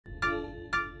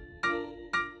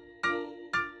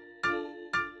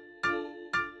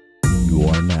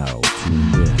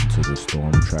the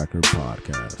Storm Tracker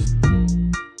Podcast.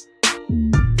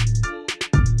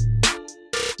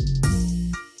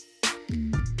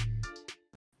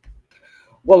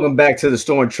 Welcome back to the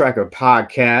Storm Tracker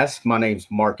Podcast. My name's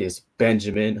Marcus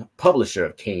Benjamin, publisher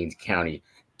of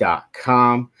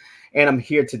Canescounty.com. And I'm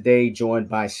here today joined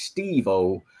by Steve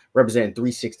O, representing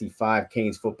 365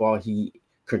 Canes football. He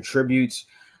contributes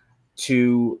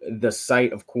to the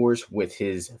site, of course, with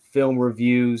his film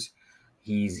reviews.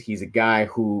 He's a guy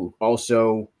who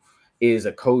also is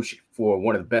a coach for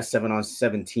one of the best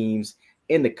 7-on-7 teams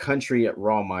in the country at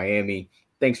Raw Miami.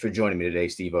 Thanks for joining me today,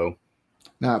 Steve O.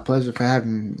 Pleasure for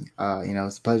having me.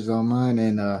 It's a pleasure on mine,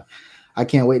 and I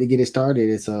can't wait to get it started.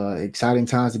 It's exciting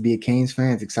times to be a Canes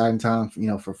fan. It's exciting time,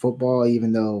 for football,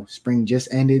 even though spring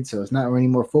just ended, so it's not really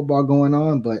more football going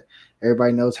on, but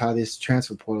everybody knows how this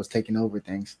transfer portal is taking over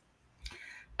things.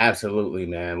 Absolutely,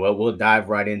 man. Well, we'll dive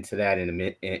right into that in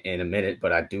a minute,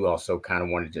 but I do also kind of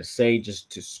want to just say, just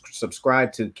to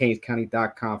subscribe to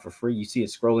Canescounty.com for free. You see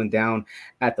it scrolling down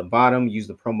at the bottom. Use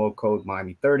the promo code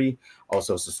Miami30.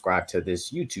 Also subscribe to this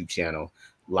YouTube channel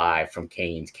live from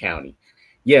Canes County.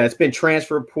 Yeah, it's been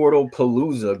transfer portal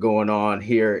palooza going on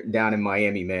here down in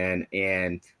Miami, man.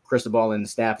 And Cristobal and the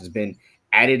staff has been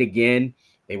at it again.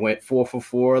 They went 4 for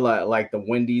 4 like the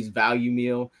Wendy's value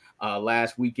meal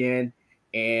last weekend.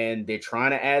 And they're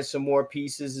trying to add some more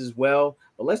pieces as well.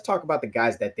 But let's talk about the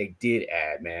guys that they did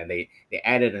add, man. They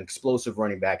added an explosive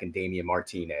running back in Damian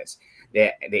Martinez.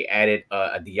 They added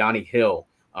a Deani Hill,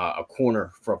 a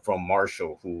corner from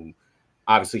Marshall, who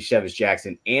obviously Chevis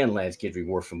Jackson and Lance Guidry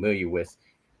were familiar with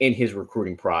in his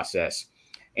recruiting process.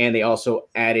 And they also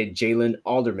added Jalen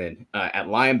Alderman at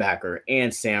linebacker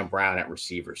and Sam Brown at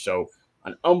receiver. So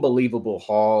an unbelievable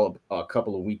haul a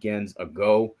couple of weekends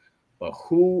ago. But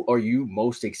who are you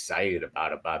most excited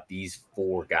about these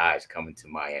 4 guys coming to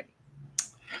Miami?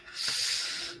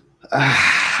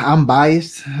 I'm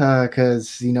biased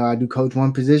because, I do coach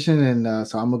one position, and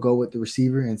so I'm going to go with the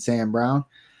receiver and Sam Brown.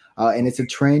 And it's a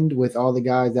trend with all the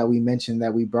guys that we mentioned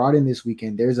that we brought in this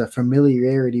weekend. There's a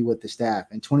familiarity with the staff.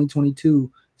 In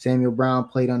 2022, Samuel Brown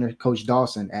played under Coach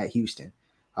Dawson at Houston.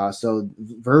 So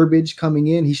verbiage coming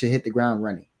in, he should hit the ground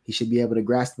running. He should be able to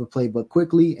grasp the playbook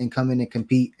quickly and come in and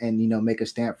compete and, make a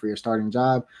stamp for your starting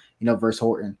job, versus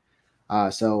Horton.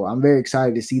 So I'm very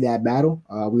excited to see that battle.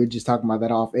 We were just talking about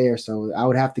that off air. So I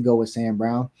would have to go with Sam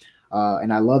Brown.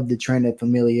 And I love the trend of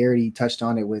familiarity. You touched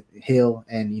on it with Hill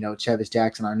and, Chevis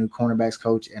Jackson, our new cornerbacks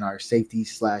coach, and our safety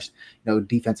 /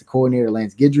 defensive coordinator,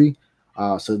 Lance Guidry.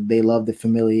 So they love the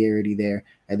familiarity there.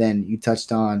 And then you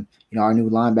touched on, our new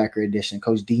linebacker addition,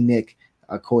 Coach D. Nick.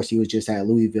 Of course, he was just at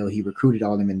Louisville. He recruited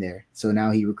all of them in there. So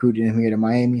now he recruited him here to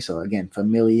Miami. So, again,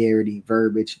 familiarity,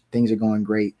 verbiage, things are going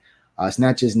great. It's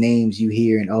not just names you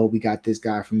hear and, we got this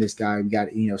guy from this guy. We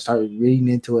got to, start reading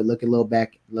into it, look a little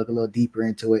back, look a little deeper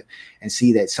into it, and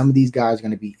see that some of these guys are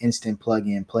going to be instant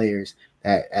plug-in players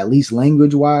that, at least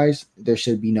language-wise, there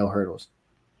should be no hurdles.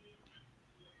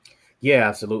 Yeah,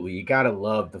 absolutely. You got to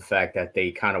love the fact that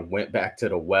they kind of went back to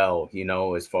the well,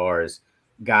 as far as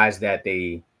guys that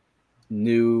they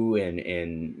knew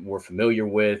and were familiar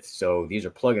with. So these are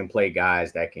plug and play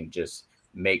guys that can just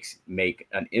make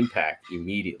an impact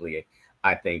immediately,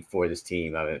 I think, for this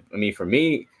team. I mean, for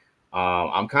me,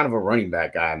 I'm kind of a running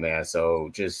back guy, man. So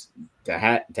just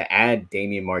to add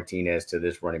Damian Martinez to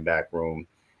this running back room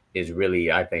is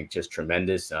really, I think, just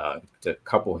tremendous. To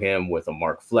couple him with a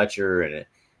Mark Fletcher and a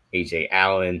AJ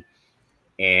Allen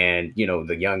and,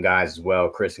 the young guys as well,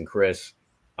 Chris and Chris.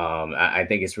 I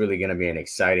think it's really going to be an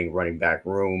exciting running back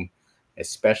room,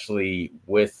 especially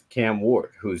with Cam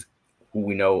Ward, who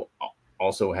we know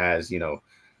also has,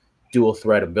 dual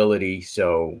threat ability.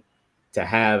 So to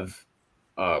have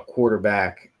a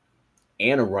quarterback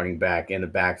and a running back in the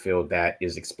backfield that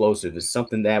is explosive is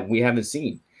something that we haven't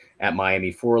seen at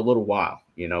Miami for a little while,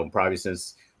 probably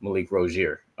since Malik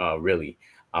Rozier, really,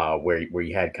 where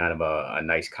you had kind of a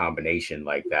nice combination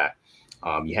like that.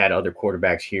 You had other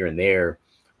quarterbacks here and there.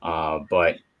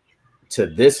 But to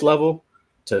this level,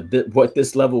 what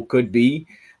this level could be,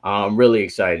 I'm really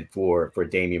excited for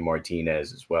Damian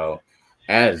Martinez as well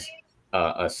as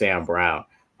Sam Brown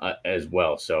as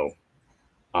well. So,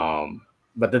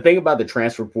 but the thing about the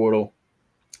transfer portal,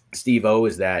 Steve O,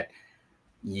 is that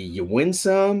you win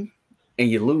some and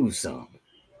you lose some,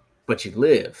 but you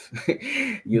live.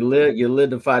 you live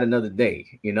to fight another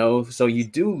day. So you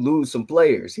do lose some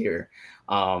players here.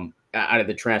 Out of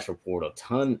the transfer portal,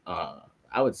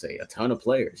 I would say a ton of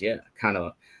players, kind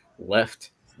of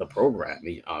left the program.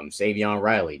 Savion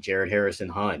Riley, Jared Harrison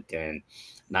Hunt, and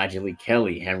Nigel Lee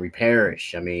Kelly, Henry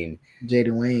Parrish. I mean,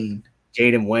 Jaden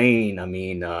Wayne. I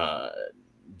mean,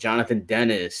 Jonathan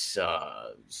Dennis,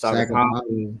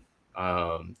 Sagapolu.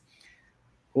 Sagapolu.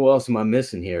 Who else am I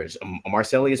missing here?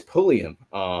 Marcellus Pulliam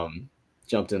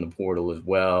jumped in the portal as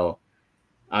well.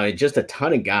 I mean, just a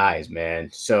ton of guys, man.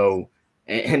 So,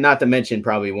 and not to mention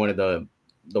probably the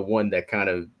one that kind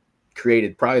of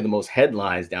created probably the most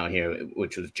headlines down here,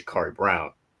 which was Jakari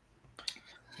Brown.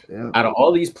 Yeah. Out of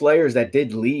all these players that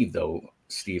did leave, though,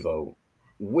 Steve-O,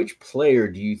 which player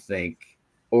do you think,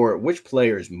 or which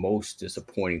player is most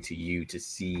disappointing to you to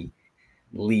see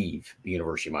leave the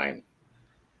University of Miami?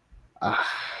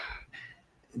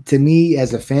 To me,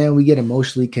 as a fan, we get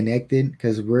emotionally connected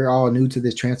because we're all new to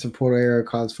this transfer portal era.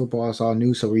 College football is all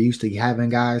new, so we're used to having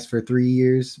guys for 3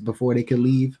 years before they could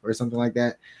leave or something like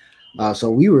that.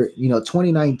 So we were,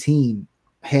 2019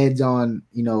 heads on,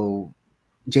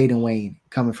 Jaden Wayne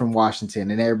coming from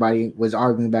Washington, and everybody was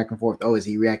arguing back and forth. Oh, is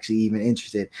he actually even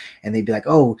interested? And they'd be like,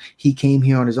 oh, he came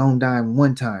here on his own dime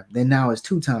one time. Then now it's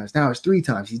 2 times. Now it's 3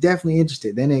 times. He's definitely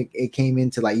interested. Then it came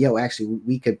into like, yo, actually,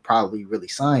 we could probably really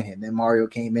sign him. Then Mario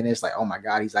came in. And it's like, oh my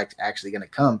God, he's like actually going to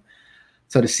come.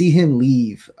 So to see him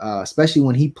leave, especially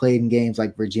when he played in games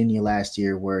like Virginia last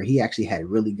year, where he actually had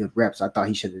really good reps, I thought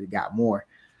he should have got more.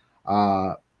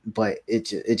 But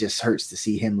it just hurts to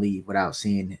see him leave without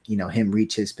seeing, him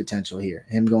reach his potential here.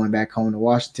 Him going back home to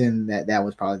Washington, that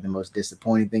was probably the most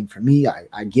disappointing thing for me.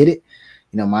 I get it.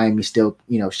 Miami's still,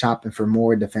 shopping for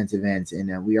more defensive ends,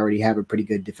 and we already have a pretty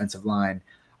good defensive line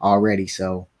already.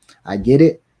 So I get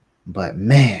it. But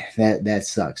man, that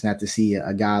sucks not to see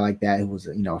a guy like that who was,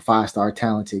 a 5-star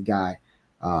talented guy,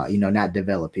 not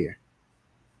develop here.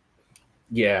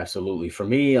 Yeah, absolutely. For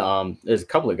me, there's a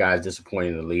couple of guys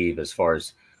disappointing to leave as far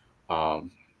as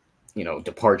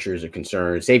departures are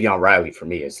concerned. Savion Riley, for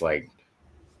me, it's like,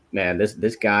 man,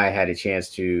 this guy had a chance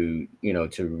to,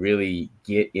 to really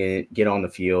get on the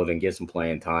field and get some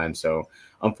playing time. So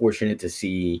unfortunate to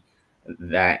see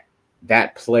that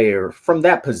player from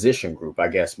that position group, I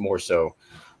guess more so,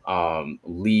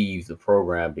 leave the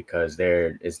program because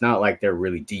it's not like they're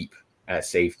really deep at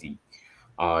safety.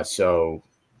 So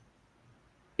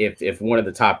if one of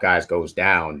the top guys goes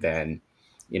down, then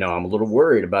I'm a little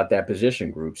worried about that position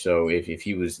group. So if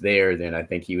he was there, then I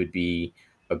think he would be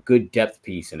a good depth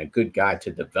piece and a good guy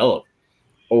to develop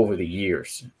over the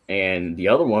years. And the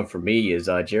other one for me is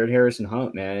Jared Harrison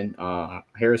Hunt, man.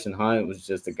 Harrison Hunt was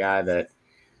just a guy that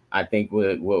I think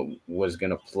was going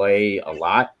to play a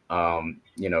lot. Lance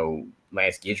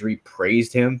Guidry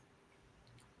praised him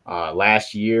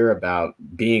last year about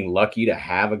being lucky to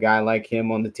have a guy like him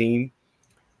on the team,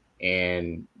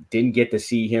 and didn't get to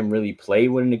see him really play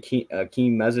with an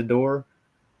Akeem Mesidor.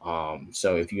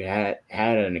 So if you had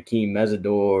an Akeem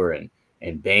Mesidor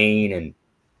and Bain and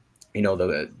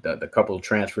the couple of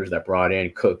transfers that brought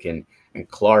in Cook and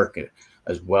Clark,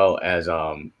 as well as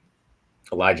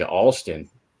Elijah Alston,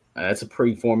 that's a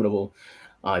pretty formidable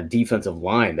defensive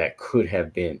line that could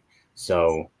have been.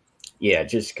 So yeah,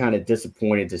 just kind of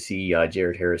disappointed to see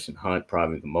Jared Harrison Hunt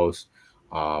probably the most.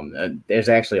 There's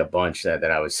actually a bunch that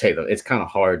I would say, though, it's kind of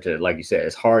hard to, like you said,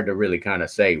 it's hard to really kind of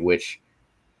say which,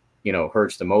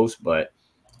 hurts the most, but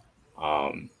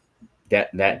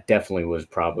that definitely was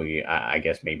probably, I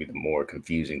guess, maybe the more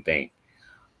confusing thing.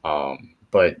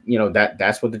 But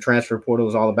that's what the transfer portal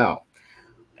is all about.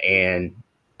 And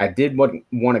I did want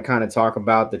to kind of talk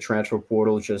about the transfer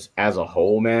portal just as a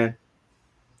whole, man.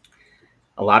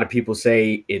 A lot of people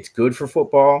say it's good for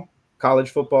football,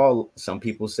 college football. Some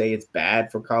people say it's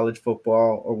bad for college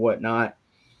football or whatnot.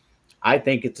 I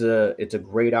think it's a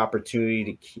great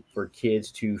opportunity for kids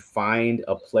to find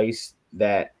a place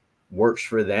that works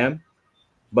for them.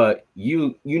 But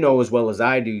you know as well as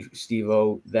I do,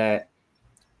 Steve-O, that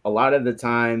a lot of the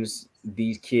times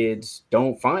these kids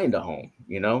don't find a home.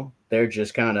 They're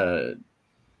just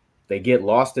they get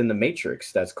lost in the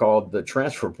matrix that's called the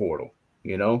transfer portal.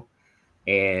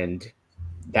 And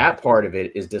that part of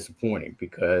it is disappointing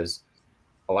because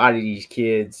a lot of these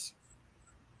kids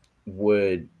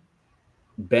would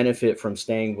benefit from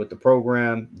staying with the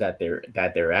program that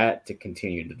they're at to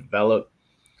continue to develop.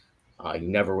 You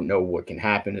never know what can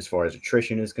happen as far as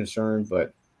attrition is concerned,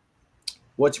 but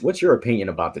what's your opinion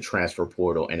about the transfer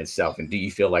portal in itself, and do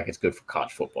you feel like it's good for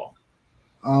college football?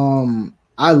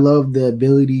 I love the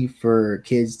ability for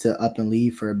kids to up and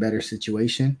leave for a better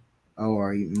situation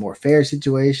or a more fair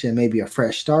situation, maybe a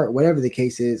fresh start, whatever the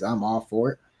case is. I'm all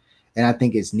for it. And I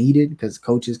think it's needed because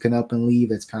coaches can up and leave.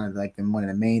 It's kind of like one of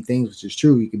the main things, which is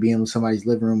true. You could be in somebody's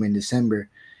living room in December,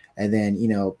 and then,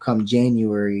 come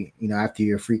January, after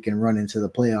you're freaking run into the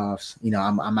playoffs,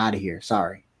 I'm out of here.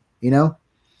 Sorry. Yeah.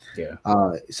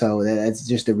 So that's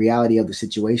just the reality of the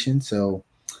situation. So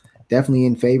definitely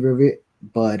in favor of it.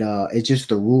 but it's just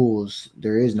the rules.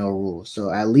 There is no rules.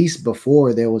 So at least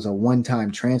before there was a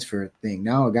one-time transfer thing.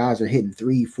 Now guys are hitting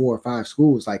 3, 4, 5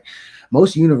 schools. Like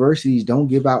most universities don't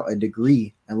give out a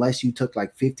degree unless you took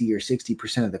like 50 or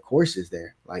 60% of the courses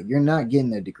there. Like you're not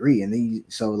getting a degree, and then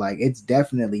so like it's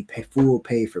definitely full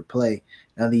pay for play.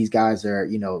 None of these guys are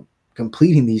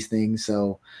completing these things.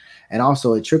 So, and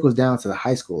also it trickles down to the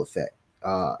high school effect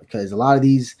because a lot of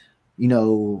these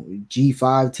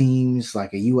G5 teams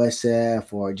like a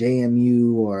USF or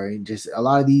JMU or just a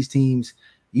lot of these teams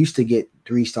used to get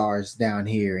 3 stars down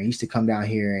here and used to come down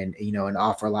here and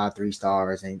offer a lot of 3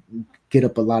 stars and get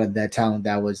up a lot of that talent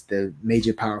that was the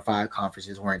major Power 5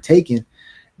 conferences weren't taking.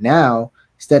 Now,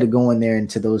 instead of going there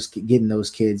into those getting those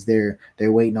kids, they're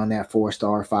waiting on that 4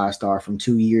 star, 5 star from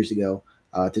 2 years ago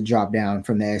to drop down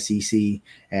from the SEC,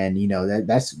 and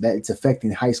that's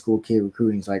affecting high school kid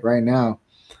recruiting. It's like right now,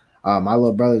 my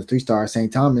little brother's 3 star at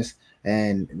St. Thomas,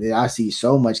 and I see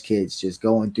so much kids just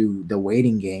going through the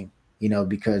waiting game,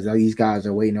 because these guys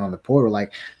are waiting on the portal.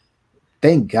 Like,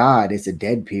 thank God it's a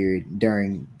dead period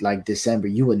during like December.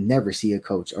 You would never see a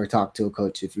coach or talk to a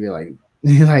coach if you're like,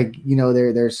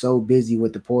 they're so busy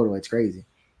with the portal. It's crazy.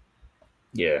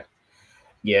 Yeah.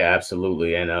 Yeah,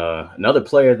 absolutely. And another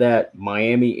player that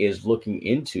Miami is looking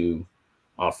into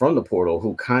from the portal,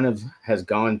 who kind of has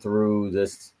gone through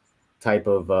this type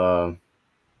of,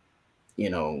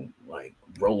 like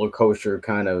roller coaster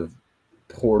kind of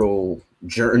portal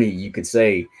journey, you could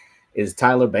say, is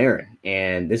Tyler Barron.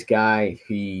 And this guy,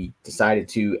 he decided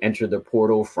to enter the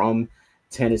portal from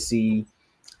Tennessee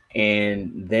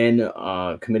and then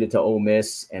committed to Ole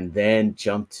Miss and then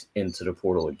jumped into the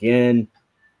portal again,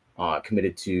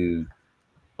 committed to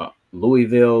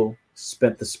Louisville,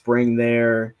 spent the spring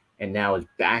there, and now is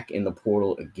back in the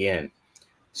portal again.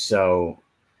 So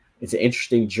it's an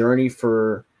interesting journey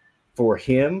for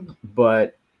him,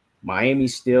 but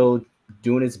Miami's still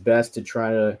doing its best to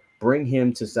try to bring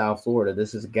him to South Florida.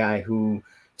 This is a guy who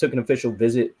took an official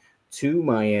visit to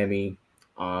Miami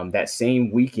that same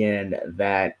weekend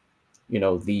that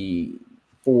the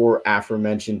four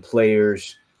aforementioned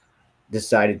players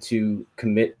decided to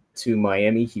commit to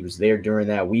Miami. He was there during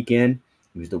that weekend.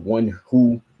 He was the one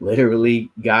who literally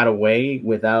got away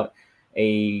without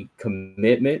a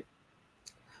commitment.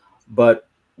 But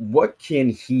what can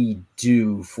he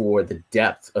do for the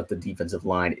depth of the defensive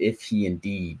line if he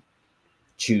indeed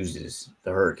chooses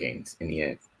the Hurricanes in the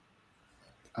end?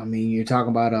 I mean, you're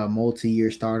talking about a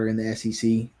multi-year starter in the SEC.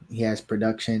 He has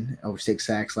production, over 6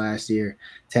 sacks last year,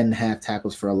 10.5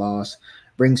 tackles for a loss,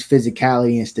 brings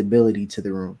physicality and stability to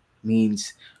the room.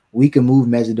 Means we can move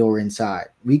Mesidor inside.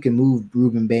 We can move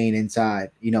Ruben Bain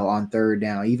inside, on third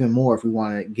down, even more if we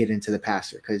want to get into the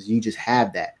passer, because you just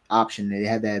have that option. They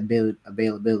have that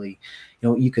availability.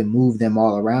 You can move them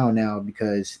all around now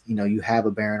because, you have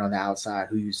a Baron on the outside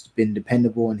who's been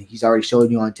dependable, and he's already showed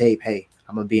you on tape, hey,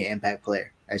 I'm going to be an impact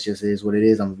player. That's just is what it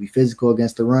is. I'm going to be physical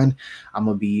against the run. I'm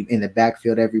going to be in the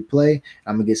backfield every play.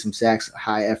 I'm going to get some sacks,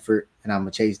 high effort, and I'm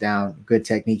going to chase down. Good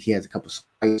technique. He has a couple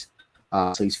spikes.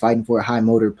 So he's fighting for a high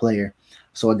motor player.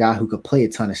 So a guy who could play a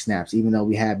ton of snaps, even though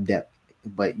we have depth.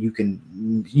 But you can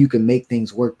make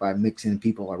things work by mixing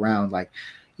people around. Like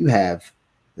you have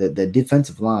the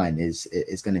defensive line is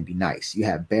going to be nice. You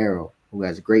have Barrow, who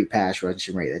has a great pass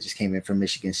rushing rate that just came in from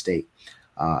Michigan State.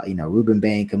 Ruben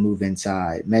Bain can move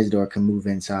inside. Mesidor can move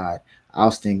inside.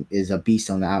 Alston is a beast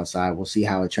on the outside. We'll see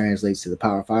how it translates to the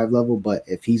Power 5 level. But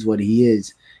if he's what he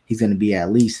is, he's going to be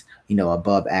at least,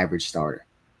 above average starter.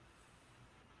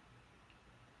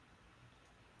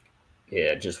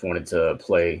 Yeah, just wanted to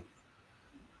play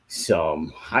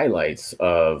some highlights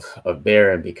of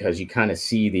Barron because you kind of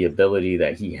see the ability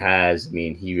that he has. I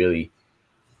mean, he really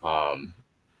um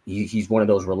he's one of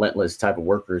those relentless type of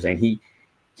workers, and he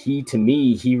to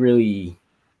me he really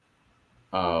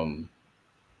um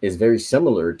is very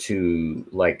similar to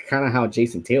like kind of how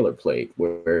Jason Taylor played,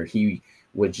 where he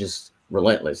was just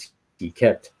relentless. He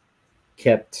kept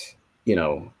you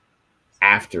know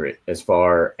after it as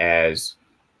far as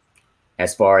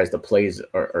the plays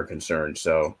are concerned.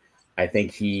 So I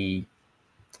think he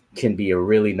can be a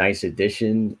really nice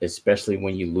addition, especially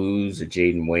when you lose a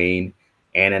Jaden Wayne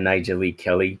and a Nigel Lee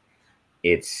Kelly.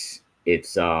 It's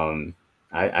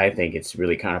I think it's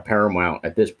really kind of paramount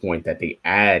at this point that they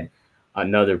add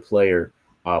another player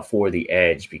for the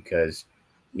edge because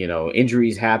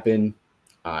injuries happen.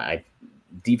 I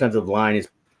defensive line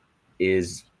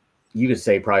is you could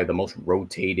say probably the most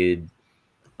rotated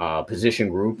position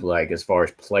group, like as far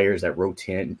as players that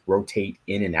rotate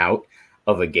in and out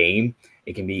of a game.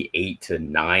 It can be 8 to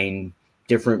 9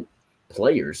 different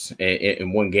players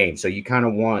in one game. So you kind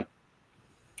of want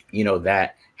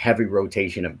that heavy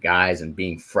rotation of guys and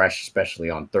being fresh, especially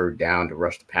on third down to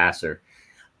rush the passer.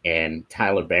 And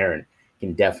Tyler Barron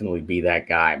can definitely be that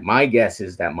guy. My guess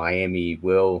is that Miami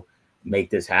will make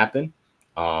this happen,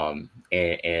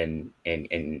 and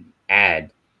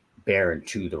add Barron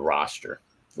to the roster.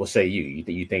 We'll say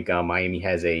you think Miami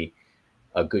has a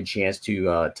good chance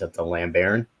to land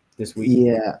Barron this week?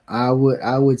 Yeah, I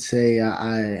would say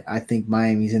I think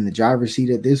Miami's in the driver's seat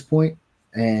at this point,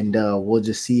 and we'll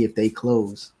just see if they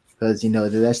close because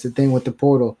that's the thing with the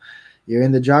portal. You're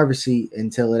in the driver's seat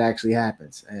until it actually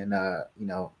happens, and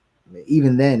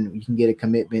even then you can get a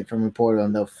commitment from a portal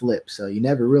and they'll flip. So you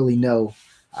never really know.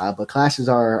 But classes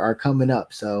are coming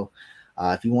up, so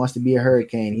if he wants to be a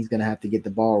Hurricane, he's gonna have to get the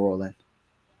ball rolling.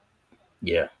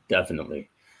 Yeah, definitely.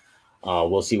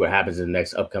 We'll see what happens in the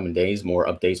next upcoming days. More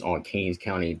updates on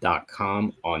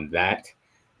canescounty.com on that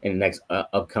in the next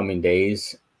upcoming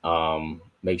days.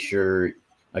 Make sure,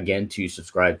 again, to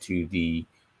subscribe to the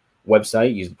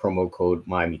website. Use the promo code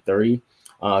Miami30.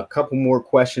 A couple more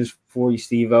questions for you,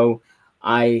 Steve-O.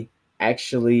 I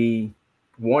actually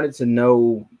wanted to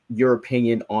know your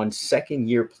opinion on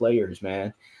second-year players,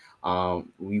 man.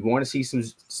 We want to see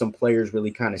some players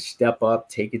really kind of step up,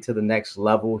 take it to the next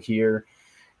level here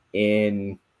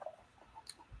in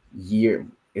year.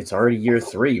 It's already year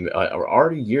three, or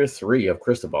already year three of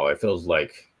Cristobal. It feels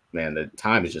like, man, the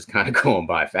time is just kind of going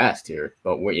by fast here.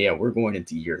 But we're going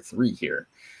into year three here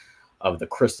of the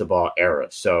Cristobal era.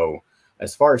 So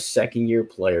as far as second year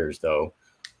players, though,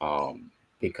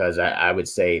 because I would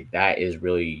say that is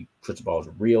really Cristobal's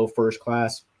real first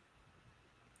class.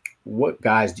 What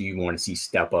guys do you want to see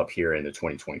step up here in the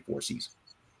 2024 season?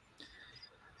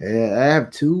 Yeah, I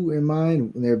have two in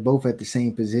mind. They're both at the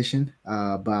same position,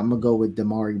 but I'm gonna go with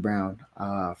Damari Brown.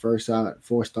 First out,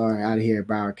 4-star out of here,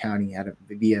 Broward County, out of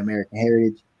via American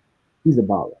Heritage. He's a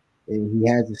baller. And he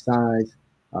has the size.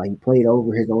 He played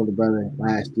over his older brother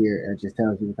last year. It just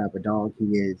tells you what type of dog he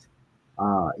is.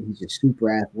 He's just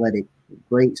super athletic,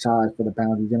 great size for the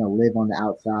pound. He's gonna live on the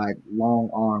outside,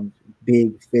 long arms,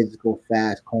 big, physical,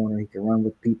 fast corner. He can run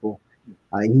with people.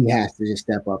 He has to just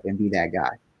step up and be that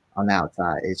guy on the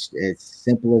outside. It's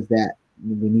simple as that.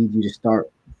 We need you to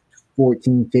start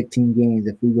 14, 15 games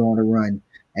if we go on a run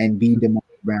and beat Demar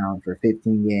Brown for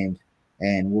 15 games,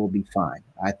 and we'll be fine.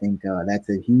 I think that's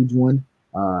a huge one.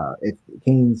 If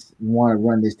Canes want to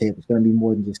run this tape, it's going to be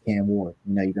more than just Cam Ward.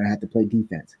 You're going to have to play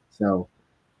defense. So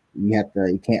you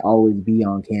can't always be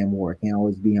on Cam Ward. Can't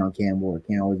always be on Cam Ward.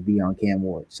 Can't always be on Cam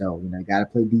Ward. So you got to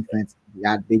play defense. You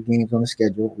got big games on the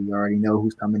schedule. We already know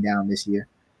who's coming down this year.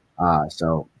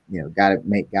 So gotta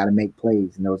make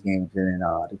plays in those games. And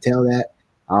to tell that,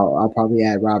 I'll probably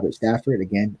add Robert Stafford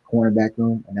again, cornerback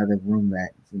room, another room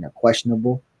that's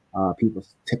questionable. People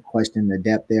question the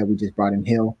depth there. We just brought in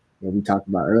Hill, that we talked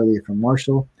about earlier from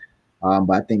Marshall.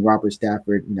 But I think Robert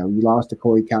Stafford, you lost to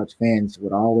Corey Couch. Fans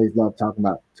would always love talking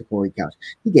about to Corey Couch.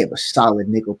 He gave a solid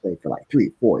nickel play for like 3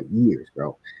 or 4 years,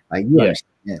 bro. Like you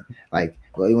understand, like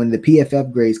when the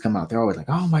PFF grades come out, they're always like,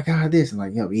 "Oh my god, this," and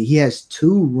like, he has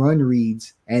 2 run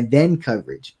reads and then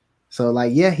coverage. So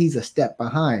like, yeah, he's a step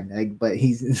behind, like, but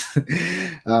he's,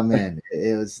 oh man,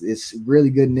 it's really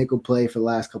good nickel play for the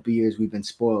last couple of years. We've been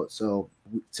spoiled. So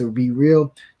to be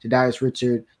real, Jadias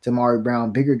Richard, Damari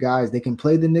Brown, bigger guys, they can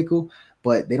play the nickel,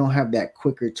 but they don't have that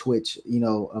quicker twitch,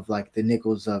 of like the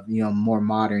nickels of more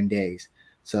modern days.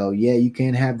 So yeah, you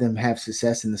can have them have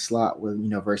success in the slot with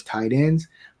versus tight ends,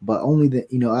 but only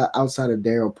outside of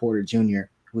Daryl Porter Jr.,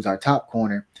 who's our top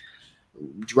corner.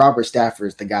 Robert Stafford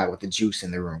is the guy with the juice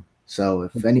in the room. So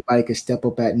if anybody could step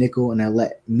up at nickel and then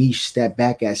let me step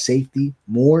back at safety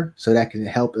more, so that can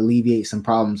help alleviate some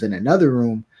problems in another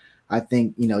room, I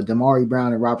think Damari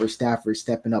Brown and Robert Stafford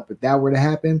stepping up. If that were to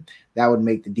happen, that would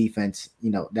make the defense,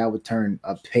 that would turn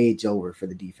a page over for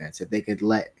the defense if they could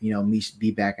let me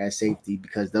be back at safety,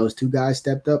 because those 2 guys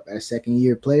stepped up as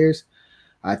second-year players.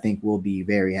 I think we'll be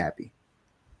very happy.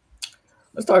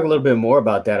 Let's talk a little bit more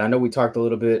about that. I know we talked a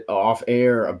little bit off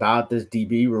air about this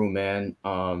DB room, man.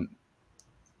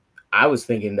 I was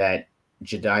thinking that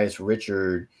Jadias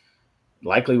Richard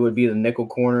likely would be the nickel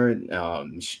corner.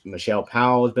 Michelle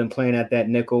Powell has been playing at that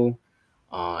nickel.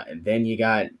 And then you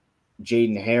got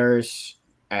Jaden Harris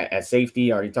at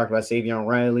safety. I already talked about Savion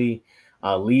Riley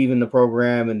leaving the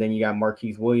program. And then you got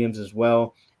Markeith Williams as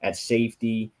well at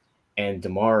safety, and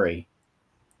Damari.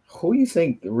 Who do you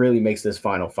think really makes this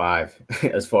final 5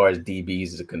 as far as DBs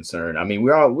is concerned? I mean,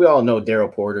 we all know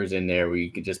Daryl Porter's in there. We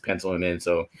could just pencil him in.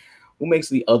 So who makes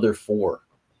the other 4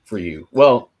 for you?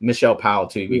 Well, Michelle Powell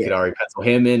too. We could already pencil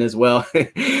him in as well.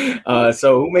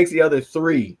 So who makes the other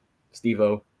 3,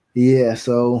 Steve-O? Yeah,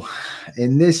 so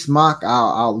in this mock,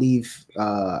 I'll leave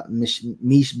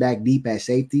Mish back deep at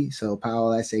safety. So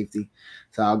Powell at safety.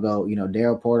 So I'll go,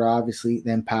 Daryl Porter, obviously,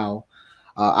 then Powell.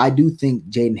 I do think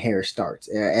Jaden Harris starts.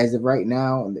 As of right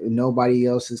now, nobody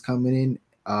else is coming in.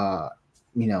 No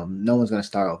one's going to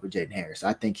start over Jaden Harris.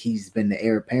 I think he's been the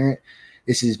heir apparent.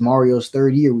 This is Mario's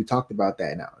third year. We talked about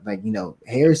that now. Like,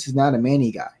 Harris is not a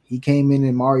Manny guy. He came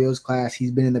in Mario's class.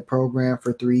 He's been in the program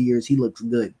for 3 years. He looks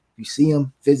good. You see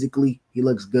him physically, he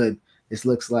looks good. This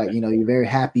looks like, you're very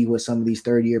happy with some of these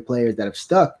third-year players that have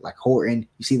stuck, like Horton.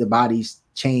 You see the bodies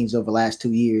changed over the last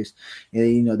 2 years.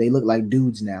 And, they look like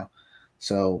dudes now.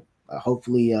 So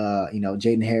hopefully,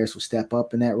 Jaden Harris will step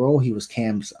up in that role. He was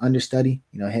Cam's understudy.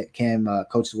 Cam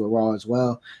coaches with Raw as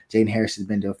well. Jaden Harris has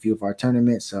been to a few of our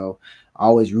tournaments, so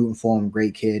always rooting for him.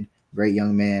 Great kid, great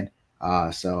young man.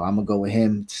 So I'm gonna go with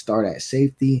him to start at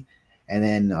safety, and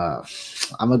then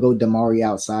I'm gonna go Damari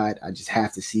outside. I just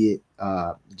have to see it.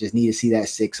 Just need to see that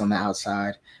 6 on the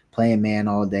outside, playing man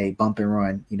all day, bump and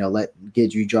run. Let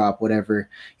Gidry drop whatever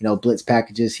blitz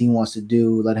packages he wants to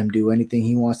do. Let him do anything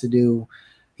he wants to do.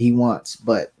 He wants,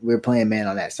 but we're playing man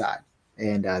on that side,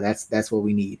 and that's what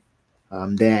we need.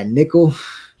 Then at nickel,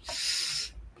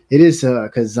 it is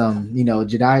because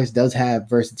Jedias does have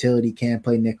versatility. Can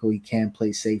play nickel. He can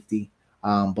play safety.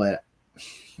 But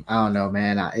I don't know,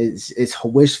 man. It's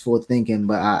wishful thinking,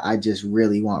 but I just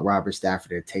really want Robert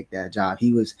Stafford to take that job.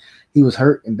 He was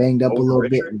hurt and banged up a little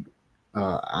bit.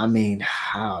 I mean,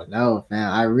 I don't know,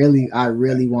 man. I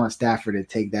really want Stafford to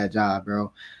take that job,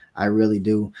 bro. I really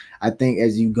do. I think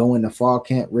as you go into fall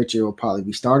camp, Richard will probably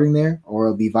be starting there, or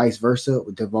it'll be vice versa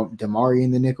with Damari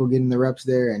in the nickel getting the reps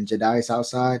there and Jedias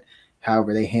outside.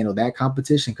 However, they handle that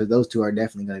competition, because those two are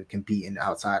definitely going to compete in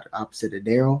outside opposite of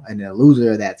Daryl, and then a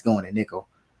loser that's going to nickel.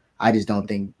 I just don't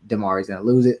think Damari's going to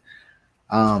lose it.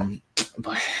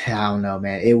 But I don't know,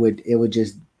 man. It would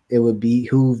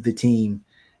behoove the team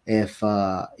if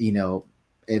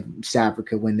if Stafford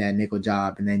could win that nickel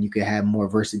job, and then you could have more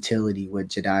versatility with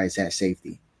Jedi's at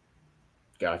safety.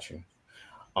 Gotcha.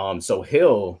 So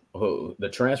Hill, the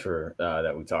transfer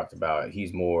that we talked about,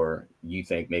 he's more, you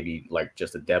think, maybe like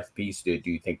just a depth piece. Do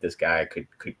you think this guy could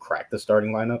crack the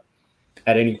starting lineup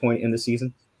at any point in the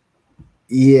season?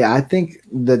 Yeah, I think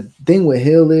the thing with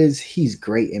Hill is he's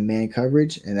great in man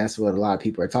coverage, and that's what a lot of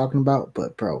people are talking about.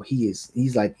 But bro, he's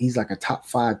like a top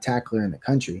 5 tackler in the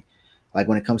country. Like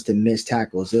when it comes to missed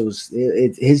tackles,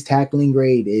 his tackling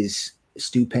grade is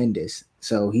stupendous.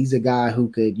 So he's a guy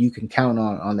who you can count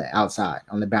on the outside,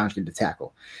 on the boundary to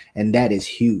tackle, and that is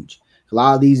huge. A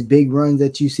lot of these big runs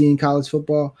that you see in college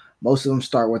football, most of them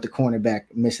start with the cornerback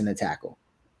missing a tackle,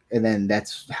 and then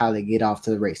that's how they get off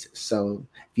to the races. So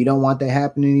if you don't want that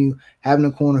happening to you, having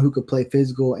a corner who could play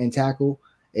physical and tackle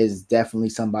is definitely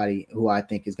somebody who I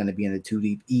think is going to be in the 2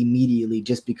 deep immediately,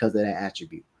 just because of that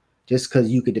attribute, just because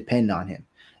you could depend on him.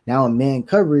 Now in man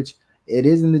coverage, it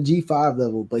is in the G5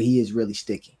 level, but he is really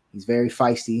sticky. He's very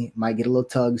feisty, might get a little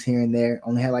tugs here and there.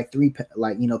 Only had like 3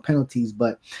 penalties,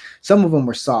 but some of them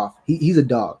were soft. He's a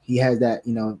dog. He has that,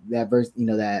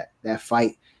 that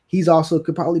fight. He's also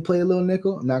could probably play a little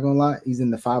nickel. I'm not gonna lie. He's in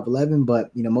the 5'11",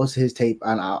 but most of his tape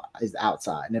is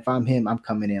outside. And if I'm him, I'm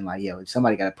coming in like, yo,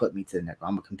 somebody got to put me to the nickel.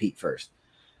 I'm gonna compete first.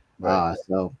 Right.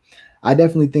 So I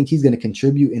definitely think he's gonna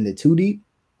contribute in the 2 deep,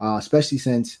 especially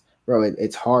since, bro,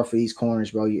 it's hard for these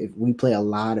corners, bro. If we play a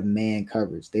lot of man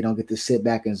coverage, they don't get to sit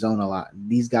back and zone a lot.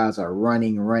 These guys are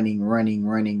running, and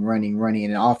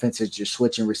the offense is just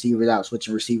switching receivers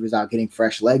out, getting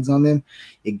fresh legs on them.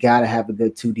 You got to have a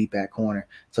good 2 deep at corner.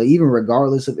 So even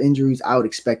regardless of injuries, I would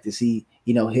expect to see,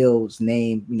 Hill's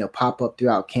name, pop up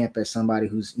throughout camp as somebody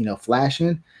who's,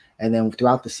 flashing. And then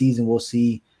throughout the season, we'll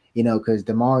see, because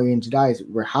Damari and Jedias,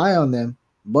 we're high on them,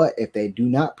 but if they do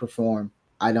not perform,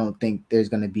 I don't think there's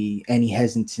going to be any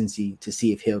hesitancy to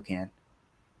see if Hill can.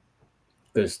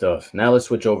 Good stuff. Now let's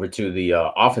switch over to the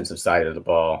offensive side of the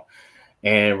ball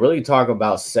and really talk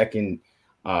about second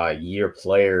year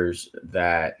players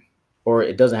that, or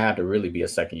it doesn't have to really be a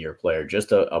second year player,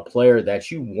 just a player that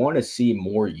you want to see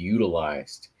more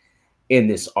utilized in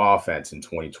this offense in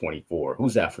 2024.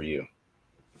 Who's that for you?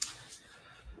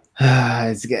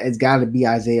 It's got to be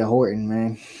Isaiah Horton,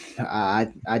 man.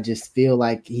 I just feel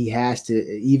like he has to.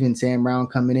 Even Sam Brown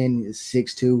coming in is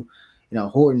 6'2".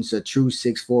 Horton's a true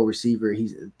 6'4" receiver.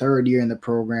 He's the 3rd year in the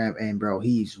program, and bro,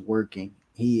 he's working.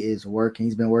 He is working.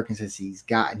 He's been working since he's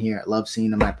gotten here. I love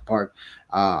seeing him at the park.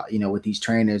 With these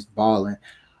trainers balling.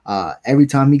 Every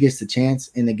time he gets the chance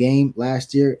in the game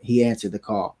last year, he answered the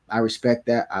call. I respect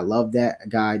that. I love that. A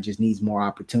guy just needs more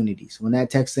opportunities. When that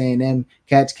Texas A&M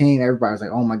catch came, everybody was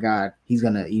like, "Oh my God, he's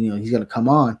gonna come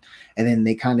on." And then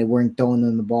they kind of weren't throwing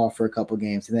them the ball for a couple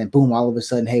games, and then boom, all of a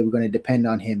sudden, hey, we're gonna depend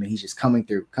on him, and he's just coming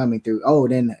through. Oh,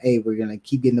 then hey, we're gonna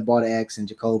keep getting the ball to X and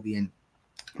Jacoby, and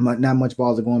not much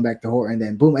balls are going back to Horton. And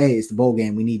then boom, hey, it's the bowl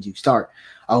game. We need you. Start.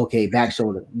 Okay, back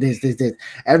shoulder. This.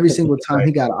 Every single time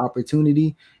he got an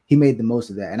opportunity, he made the most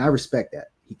of that. And I respect that.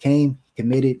 He came,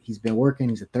 committed, he's been working.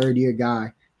 He's a third-year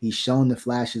guy. He's shown the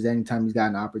flashes anytime he's got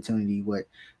an opportunity.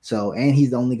 And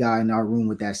he's the only guy in our room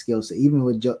with that skill set.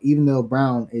 Even though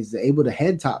Brown is able to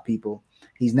head top people,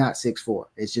 he's not 6'4".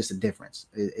 It's just a difference.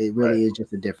 It really is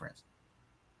just a difference.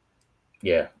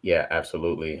 Yeah,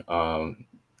 absolutely.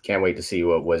 Can't wait to see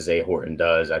what Zay Horton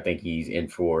does. I think he's in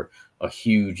for a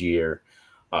huge year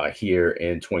here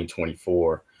in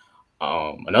 2024.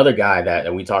 Another guy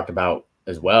that we talked about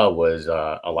as well was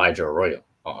Elijah Arroyo.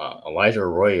 Elijah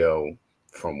Arroyo,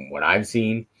 from what I've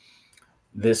seen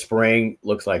this spring,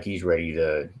 looks like he's ready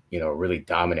to, really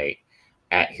dominate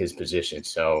at his position.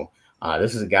 So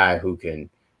this is a guy who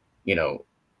can,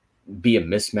 be a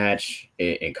mismatch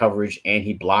in coverage, and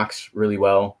he blocks really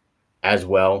well as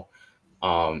well.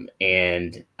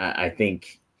 And I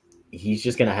think he's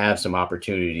just going to have some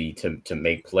opportunity to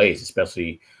make plays,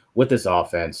 especially with this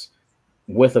offense,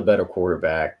 with a better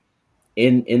quarterback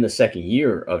in the second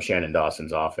year of Shannon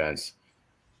Dawson's offense.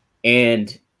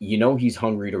 And, he's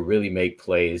hungry to really make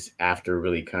plays after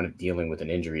really kind of dealing with an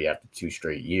injury after 2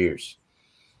 straight years.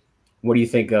 What do you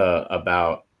think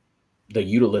about the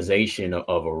utilization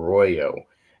of Arroyo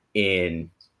in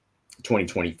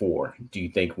 2024? Do you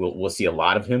think we'll see a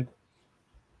lot of him?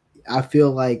 I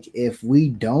feel like if we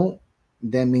don't,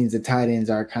 that means the tight ends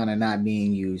are kind of not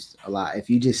being used a lot. If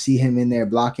you just see him in there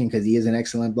blocking because he is an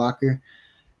excellent blocker,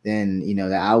 then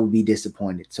that I would be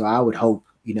disappointed. So I would hope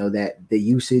that the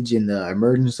usage and the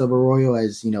emergence of Arroyo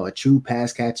as a true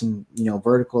pass catching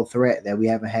vertical threat that we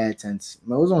haven't had since, it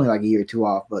was only like a year or two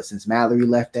off, but since Mallory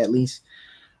left at least,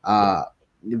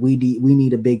 we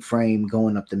need a big frame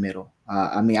going up the middle.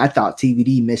 I thought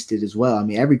TVD missed it as well.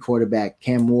 Every quarterback,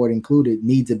 Cam Ward included,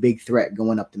 needs a big threat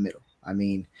going up the middle.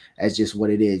 That's just what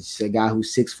it is. It's a guy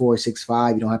who's 6'4",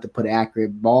 6'5". You don't have to put an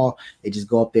accurate ball. They just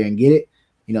go up there and get it.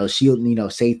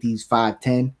 Shield, safeties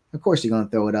 5'10". Of course, you're going to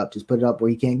throw it up. Just put it up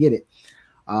where you can't get it.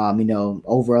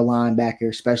 Over a linebacker,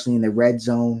 especially in the red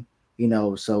zone.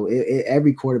 So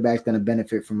every quarterback's going to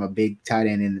benefit from a big tight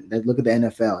end. And look at the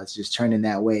NFL. It's just turning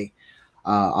that way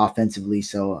offensively.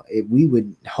 So we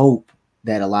would hope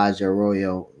that Elijah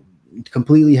Arroyo,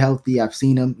 completely healthy. I've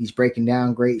seen him. He's breaking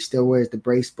down great. Still wears the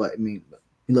brace, but he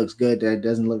looks good. It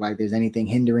doesn't look like there's anything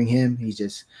hindering him. He's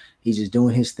just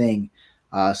doing his thing.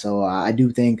 So I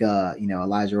do think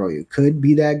Elijah Arroyo could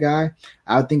be that guy.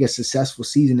 I would think a successful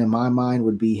season in my mind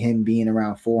would be him being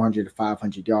around 400 to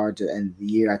 500 yards at the end of the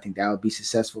year. I think that would be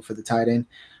successful for the tight end.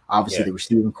 Obviously, the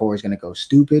receiving core is going to go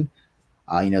stupid.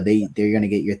 They're going to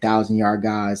get your 1,000-yard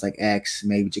guys like X,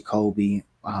 maybe Jacoby.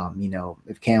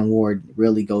 If Cam Ward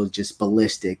really goes just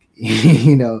ballistic,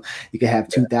 you could have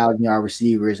 2,000-yard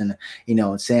receivers and,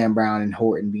 Sam Brown and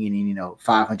Horton being,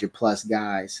 500 plus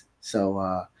guys. So,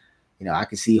 I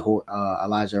could see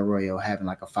Elijah Arroyo having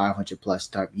like a 500 plus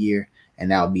type year,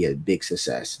 and that would be a big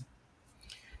success.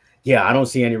 Yeah, I don't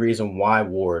see any reason why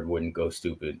Ward wouldn't go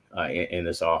stupid in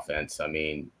this offense.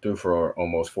 Threw for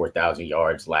almost 4,000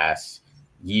 yards last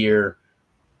year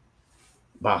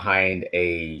behind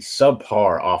a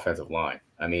subpar offensive line.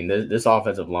 This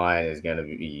offensive line is going to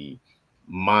be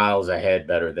miles ahead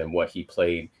better than what he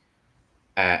played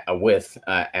at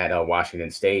Washington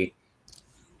State.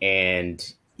 And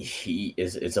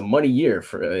it's a money year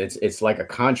it's like a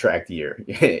contract year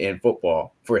in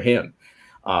football for him.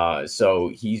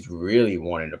 So he's really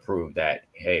wanting to prove that,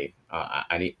 hey,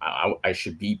 I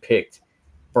should be picked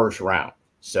first round.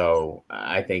 So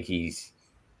I think he's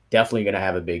definitely going to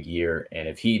have a big year. And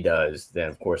if he does, then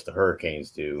of course the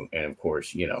Hurricanes do. And of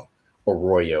course,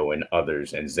 Arroyo and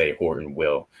others and Zay Horton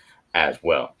will as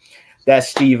well. That's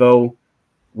Steve-O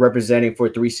representing for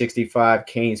 365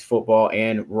 Canes football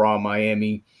and Raw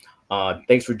Miami.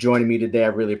 Thanks for joining me today. I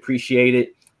really appreciate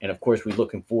it. And of course, we're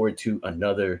looking forward to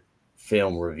another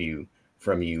film review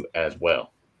from you as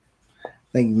well.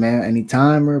 Thank you, man.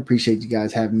 Anytime. I appreciate you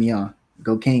guys having me on.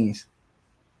 Go Canes.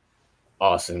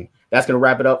 Awesome. That's going to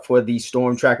wrap it up for the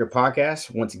Storm Tracker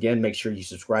podcast. Once again, make sure you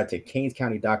subscribe to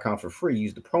CanesCounty.com for free.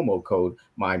 Use the promo code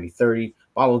Miami30.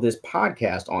 Follow this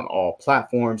podcast on all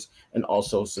platforms, and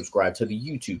also subscribe to the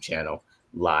YouTube channel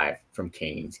Live from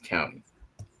Canes County.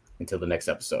 Until the next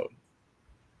episode.